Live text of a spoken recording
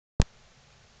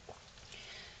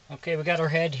Okay, we got our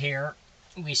head here.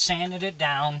 We sanded it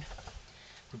down.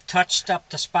 We've touched up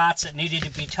the spots that needed to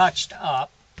be touched up,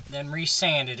 then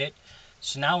re-sanded it.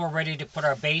 So now we're ready to put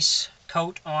our base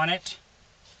coat on it.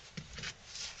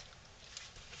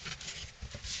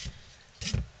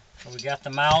 So we got the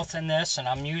mouth in this, and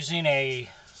I'm using a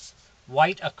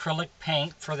white acrylic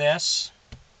paint for this.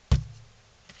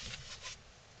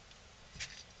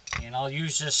 And I'll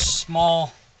use this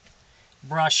small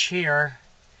brush here,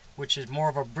 which is more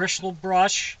of a bristle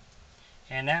brush,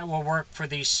 and that will work for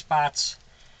these spots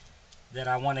that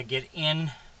I want to get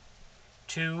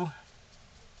into.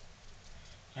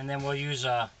 And then we'll use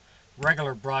a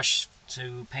regular brush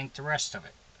to paint the rest of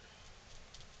it.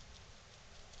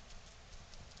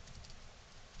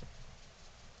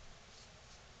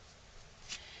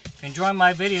 If you enjoy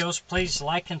my videos, please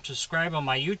like and subscribe on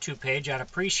my YouTube page. I'd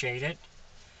appreciate it.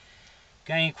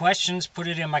 Got any questions, put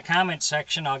it in my comment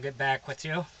section. I'll get back with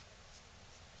you.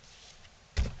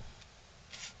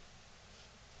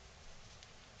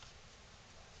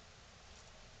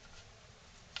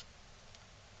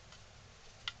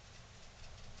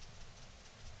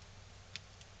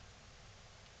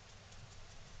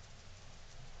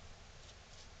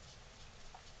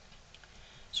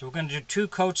 So we're going to do 2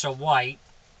 coats of white.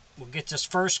 We'll get this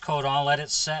first coat on, let it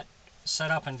set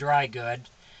up and dry good,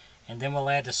 and then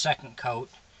we'll add the second coat,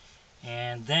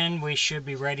 and then we should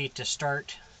be ready to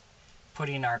start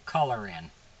putting our color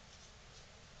in.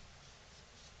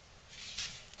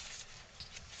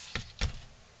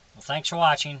 Well, thanks for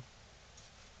watching.